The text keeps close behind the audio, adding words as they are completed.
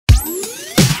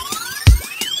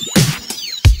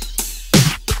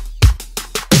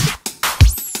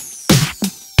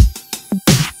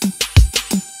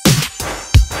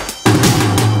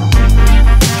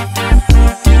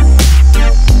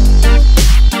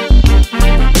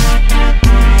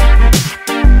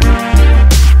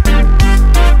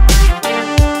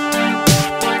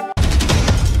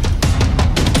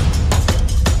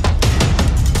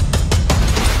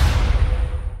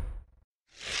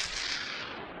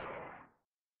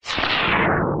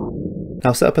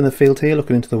Now set up in the field here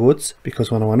looking into the woods, because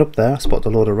when I went up there I spotted a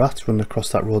load of rats running across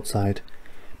that roadside.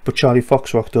 But Charlie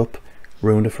Fox rocked up,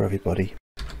 ruined it for everybody.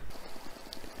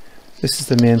 This is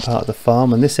the main part of the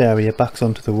farm, and this area backs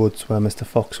onto the woods where Mr.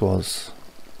 Fox was.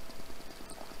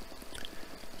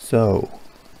 So,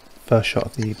 first shot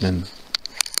of the evening.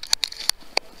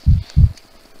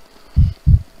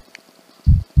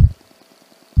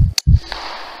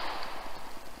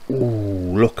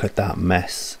 Ooh, look at that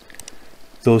mess.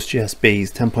 Those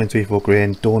GSBs, 10.34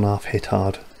 grain, don't half hit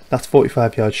hard. That's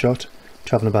 45-yard shot,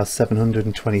 travelling about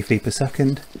 720 feet per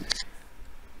second.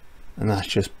 And that's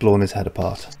just blown his head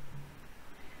apart.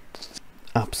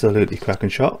 Absolutely cracking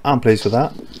shot. I'm pleased with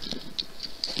that.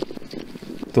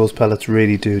 Those pellets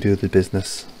really do the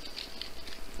business.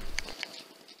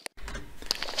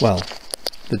 Well,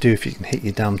 they do if you can hit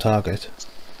your damn target.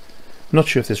 I'm not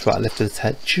sure if this rat lifted its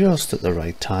head just at the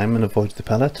right time and avoided the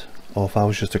pellet, or if I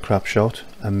was just a crap shot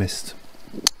and missed.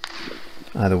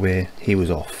 Either way, he was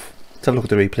off. Let's have a look at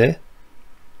the replay.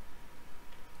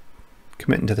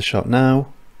 Committing to the shot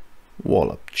now.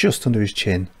 Wallop just under his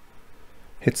chin.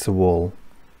 Hits the wall.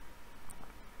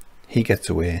 He gets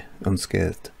away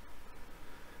unscathed.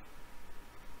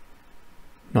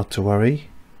 Not to worry,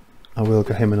 I will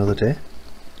get him another day.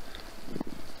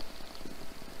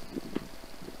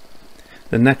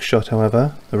 The next shot,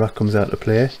 however, the rat comes out to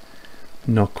play.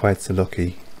 Not quite so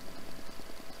lucky.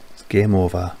 It's game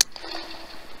over.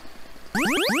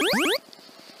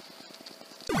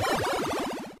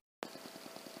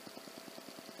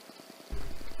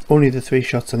 Only the 3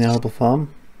 shots on the arable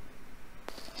farm.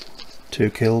 2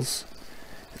 kills.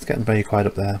 It's getting very quiet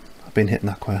up there. I've been hitting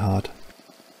that quite hard.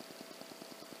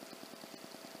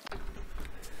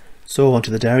 So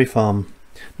onto the dairy farm.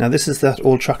 Now this is that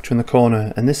old tractor in the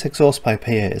corner, and this exhaust pipe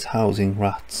here is housing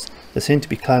rats. They seem to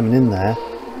be climbing in there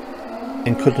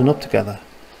and cuddling up together.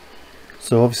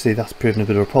 So obviously that's proven a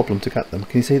bit of a problem to get them.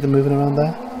 Can you see them moving around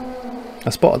there? I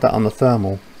spotted that on the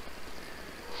thermal.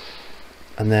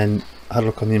 And then I had a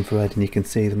look on the infrared and you can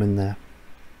see them in there.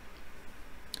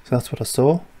 So that's what I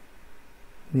saw.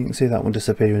 You can see that one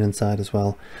disappearing inside as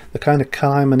well. They're kind of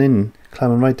climbing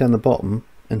right down the bottom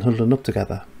and huddling up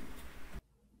together.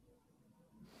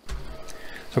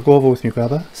 So I'll go over with my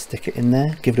grabber, stick it in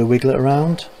there, give it a wiggle it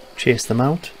around, chase them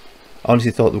out. I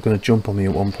honestly thought they were going to jump on me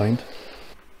at one point.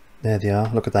 There they are,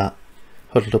 look at that,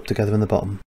 huddled up together in the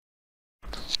bottom.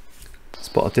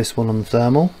 Spotted this one on the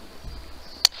thermal.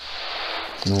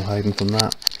 No hiding from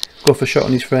that. Go for a shot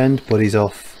on his friend, but he's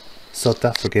off. Sod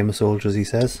that for a game of soldiers, he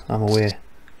says. I'm away.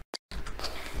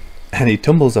 And he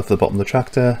tumbles off the bottom of the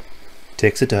tractor,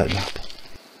 takes a dirt nap.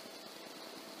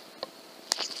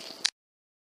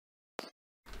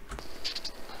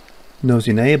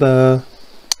 Nosy neighbour.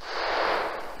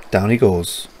 Down he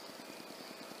goes.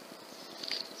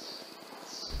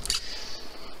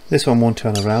 This one won't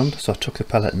turn around, so I took the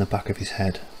pellet in the back of his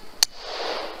head.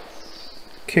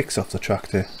 Kicks off the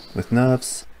tractor with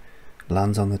nerves,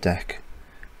 lands on the deck.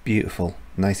 Beautiful,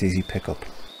 nice easy pickup.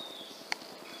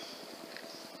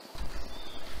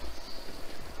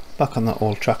 Back on that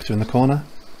old tractor in the corner,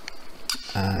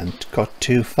 and got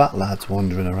 2 fat lads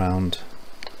wandering around.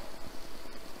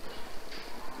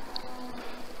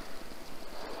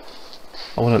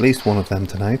 I want at least one of them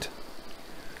tonight.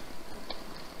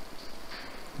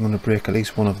 I'm going to break at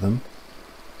least one of them.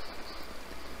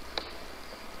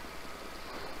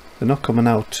 They're not coming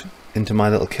out into my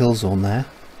little kill zone there,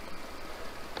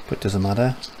 but it doesn't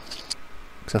matter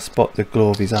because I spot the glow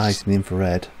of his eyes in the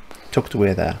infrared, tucked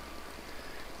away there.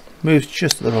 Moves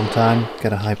just at the wrong time,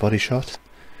 get a high body shot,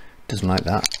 doesn't like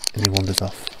that, and he wanders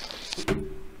off.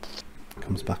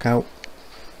 Comes back out,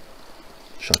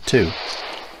 shot 2.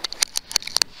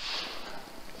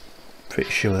 Pretty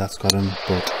sure that's got him,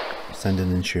 but send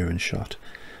an insurance shot.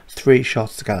 3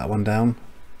 shots to get that one down,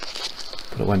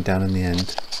 but it went down in the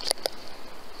end.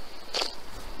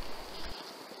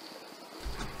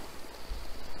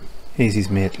 Here's his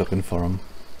mate looking for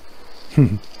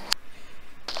him.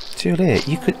 Too late.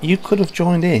 You could have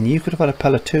joined in. You could have had a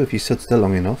pellet too if you stood still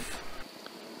long enough.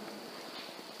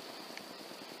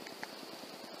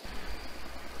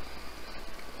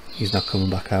 He's not coming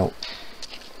back out.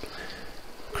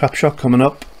 Crap shot coming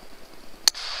up.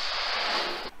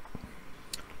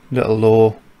 Little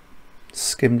low.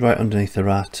 Skimmed right underneath the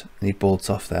rat and he bolts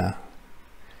off there.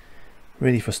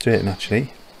 Really frustrating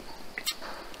actually.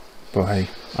 But hey,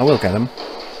 I will get him.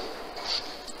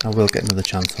 I will get another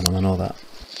chance on him, I know that.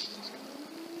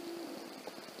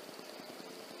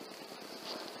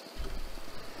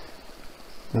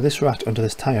 Now this rat under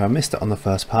this tyre, I missed it on the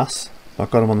first pass. I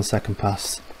got him on the second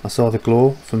pass. I saw the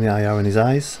glow from the IR in his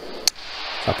eyes.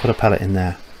 So I put a pellet in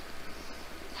there.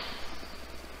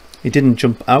 He didn't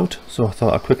jump out, so I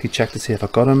thought I'd quickly check to see if I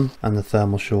got him, and the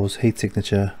thermal shows heat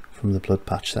signature from the blood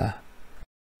patch there.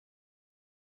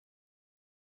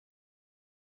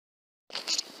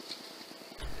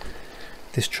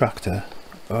 This tractor,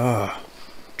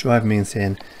 driving me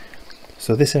insane.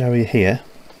 So this area here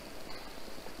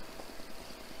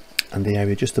and the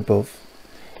area just above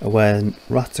are where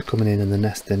rats are coming in and they're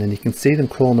nesting, and you can see them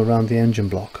crawling around the engine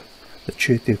block. They've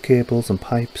chewed through cables and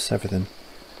pipes, everything.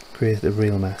 Created a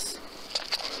real mess.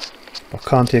 I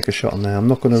can't take a shot on there. I'm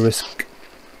not going to risk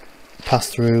pass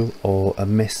through or a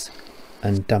miss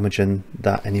and damaging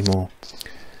that anymore.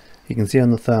 You can see on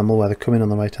the thermal where they're coming on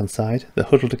the right hand side. They're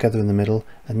huddled together in the middle,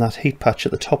 and that heat patch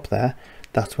at the top there,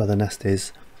 that's where the nest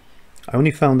is. I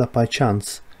only found that by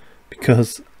chance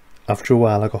because after a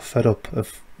while I got fed up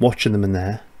of watching them in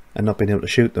there and not being able to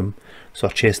shoot them, so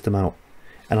I chased them out,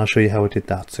 and I'll show you how I did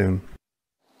that soon.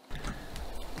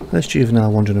 This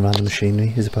juvenile wandering around the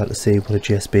machinery is about to see what a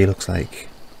GSB looks like.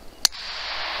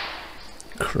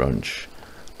 Crunch.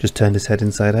 Just turned his head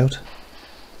inside out.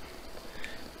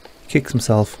 Kicks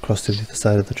himself across to the other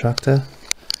side of the tractor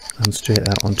and straight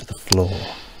out onto the floor.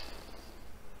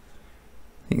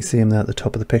 You can see him there at the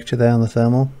top of the picture there on the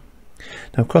thermal.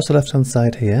 Now across the left hand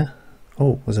side here,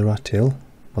 oh, there's a rat tail,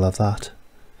 we'll have that.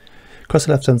 Across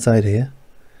the left hand side here,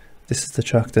 this is the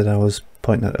tractor that I was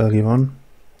pointing at earlier on.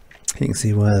 You can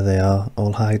see where they are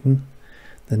all hiding,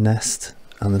 the nest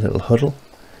and the little huddle,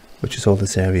 which is all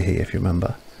this area here if you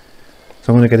remember.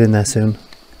 So I'm going to get in there soon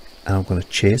and I'm going to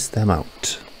chase them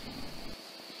out.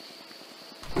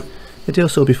 The day or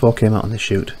so before I came out on this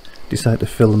shoot, decided to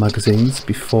fill the magazines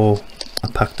before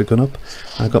I packed the gun up,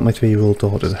 and I got my 3-year-old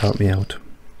daughter to help me out.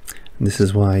 And this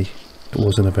is why it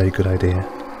wasn't a very good idea.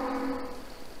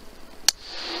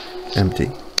 Empty.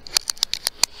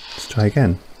 Let's try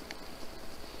again.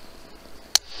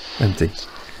 Empty.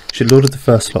 She loaded the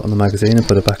first slot on the magazine and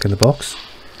put it back in the box.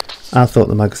 I thought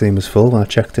the magazine was full when I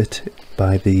checked it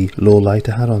by the low light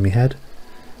I had on my head.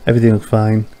 Everything looked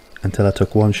fine until I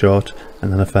took one shot,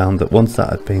 and then I found that once that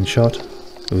had been shot,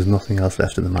 there was nothing else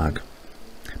left in the mag.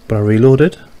 But I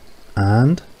reloaded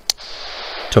and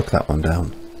took that one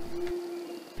down.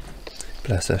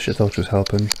 Bless her, she thought she was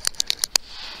helping.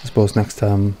 I suppose next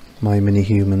time my mini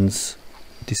humans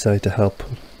decide to help,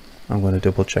 I'm going to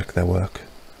double check their work.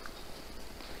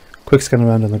 Quick scan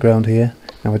around on the ground here.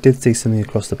 Now I did see something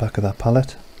across the back of that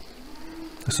pallet.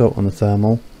 I saw it on the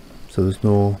thermal, so there's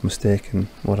no mistake in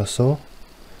what I saw.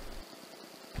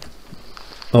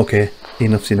 Okay,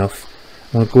 enough's enough.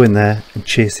 I'm going to go in there and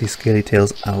chase these scaly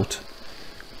tails out.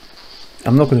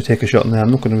 I'm not going to take a shot in there.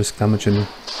 I'm not going to risk damaging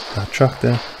that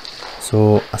tractor.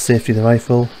 So I safety the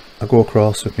rifle, I go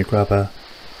across with my grabber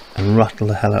and rattle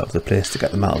the hell out of the place to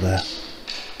get them out of there.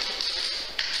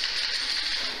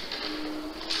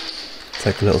 It's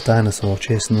like a little dinosaur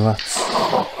chasing the rats.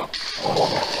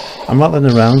 I'm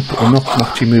rattling around, but we're not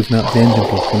actually moving out of the engine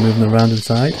block, we're moving around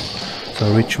inside. So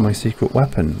I reach for my secret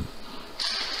weapon.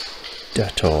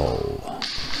 Dettol.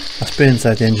 I spray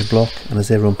inside the engine block, and as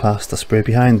they run past I spray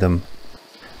behind them,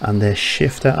 and they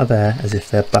shift out of there as if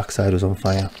their backside was on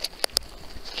fire.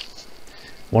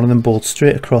 One of them bolts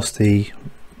straight across the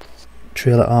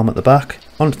trailer arm at the back,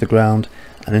 onto the ground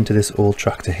and into this old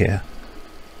tractor here.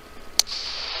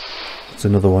 There's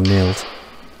another one nailed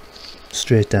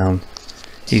straight down.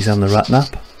 He's on the rat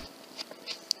nap.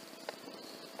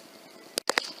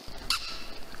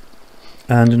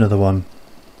 And another one.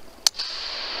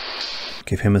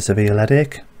 Give him a severe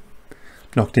headache.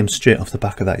 Knocked him straight off the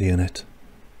back of that unit.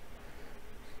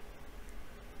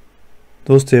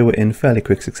 Those two were in fairly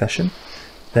quick succession.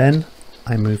 Then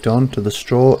I moved on to the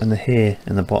straw and the hay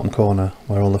in the bottom corner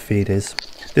where all the feed is.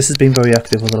 This has been very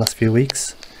active over the last few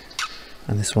weeks,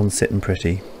 and this one's sitting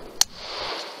pretty.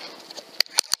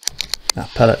 That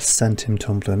pellet sent him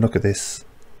tumbling. Look at this.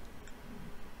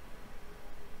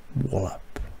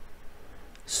 Wallop.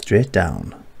 Straight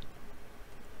down.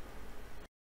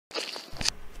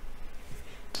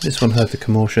 This one heard the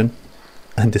commotion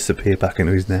and disappeared back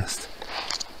into his nest.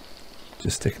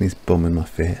 Just sticking his bum in my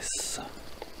face.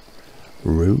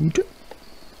 Rude.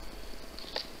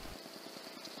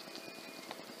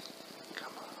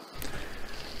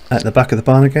 At the back of the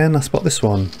barn again, I spot this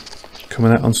one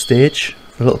coming out on stage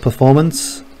for a little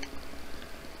performance.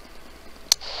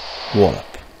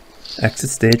 Wallop.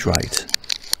 Exit stage right.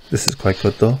 This is quite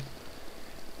good though.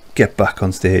 Get back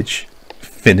on stage.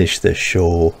 Finish the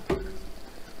show.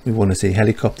 We want to see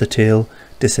helicopter tail,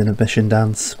 disinhibition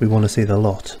dance. We want to see the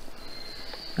lot.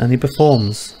 And he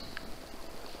performs.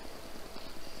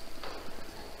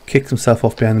 Kicks himself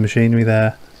off behind the machinery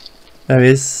there. There he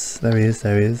is, there he is,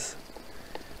 there he is.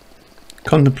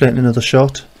 Contemplating another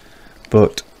shot,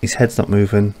 but his head's not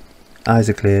moving, eyes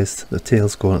are glazed, the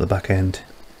tail's going at the back end.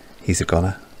 He's a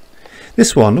goner.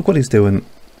 This one, look what he's doing,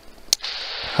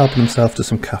 helping himself to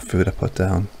some cat food I put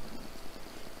down.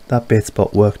 That bait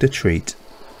spot worked a treat.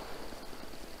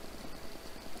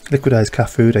 Liquidised cat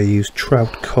food, I use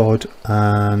trout, cod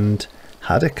and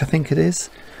haddock I think it is.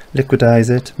 Liquidise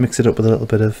it, mix it up with a little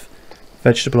bit of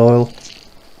vegetable oil,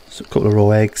 a couple of raw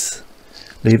eggs,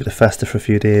 leave it to fester for a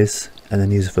few days and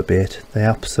then use it for bait. They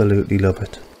absolutely love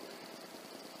it.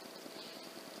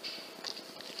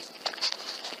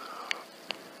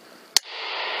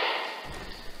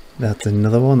 That's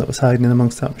another one that was hiding in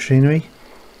amongst that machinery.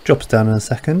 Drops down in a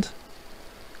second.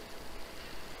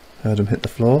 Heard him hit the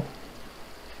floor.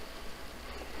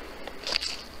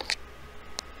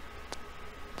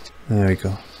 There we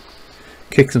go.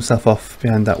 Kicks himself off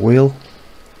behind that wheel.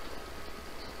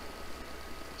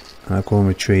 And I'll go and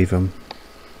retrieve him.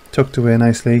 Tucked away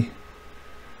nicely.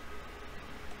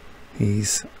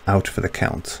 He's out for the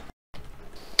count.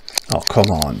 Oh, come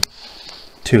on.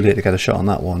 Too late to get a shot on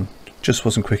that one. Just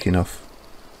wasn't quick enough.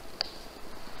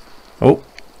 Oh.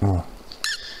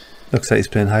 Looks like he's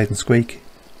playing hide and squeak.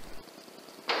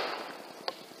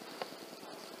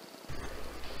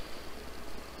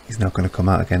 He's not going to come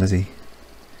out again, is he?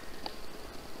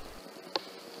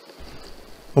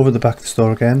 Over the back of the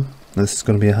store again. This is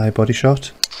going to be a high body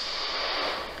shot.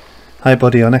 High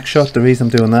body on X shot. The reason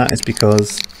I'm doing that is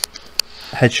because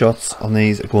headshots on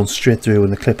these are going straight through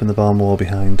and they're clipping the barn wall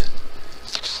behind.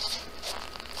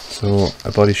 So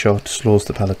a body shot slows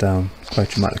the pallet down quite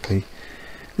dramatically.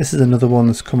 This is another one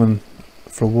that's coming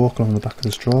for a walk along the back of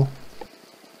the straw.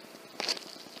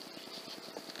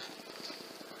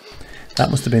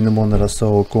 That must have been the one that I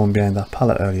saw going behind that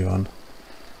pallet earlier on.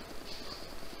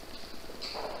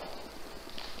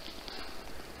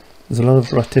 There's a lot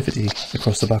of activity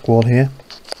across the back wall here.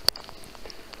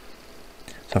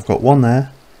 So I've got one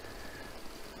there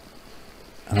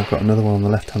and I've got another one on the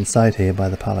left hand side here by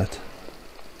the pallet.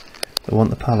 The one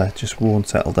at the pallet just won't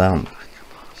settle down.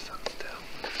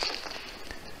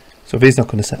 So if he's not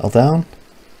going to settle down,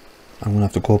 I'm going to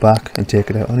have to go back and take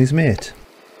it out on his mate.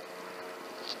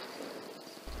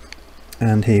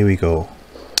 And here we go.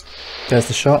 There's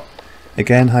the shot.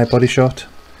 Again, high body shot.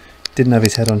 Didn't have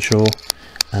his head on shore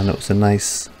and it was a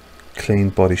nice clean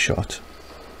body shot.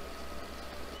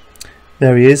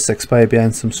 There he is, expired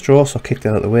behind some straw, so I kicked that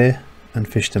out of the way and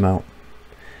fished him out.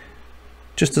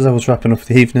 Just as I was wrapping up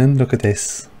the evening, look at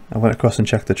this. I went across and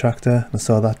checked the tractor and I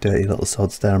saw that dirty little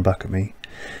sod staring back at me.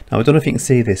 Now I don't know if you can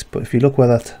see this, but if you look where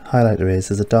that highlighter is,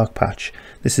 there's a dark patch.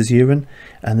 This is urine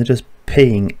and they're just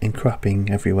peeing and crapping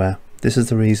everywhere. This is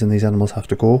the reason these animals have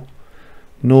to go.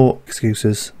 No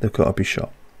excuses, they've got to be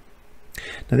shot.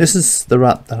 Now this is the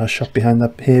rat that I shot behind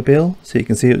that hay bale, so you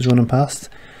can see it was running past.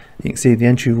 You can see the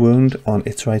entry wound on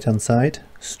its right hand side,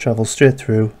 travels straight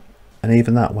through, and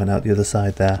even that went out the other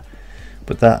side there.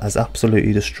 But that has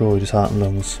absolutely destroyed his heart and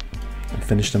lungs and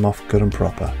finished him off good and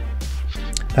proper.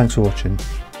 Thanks for watching.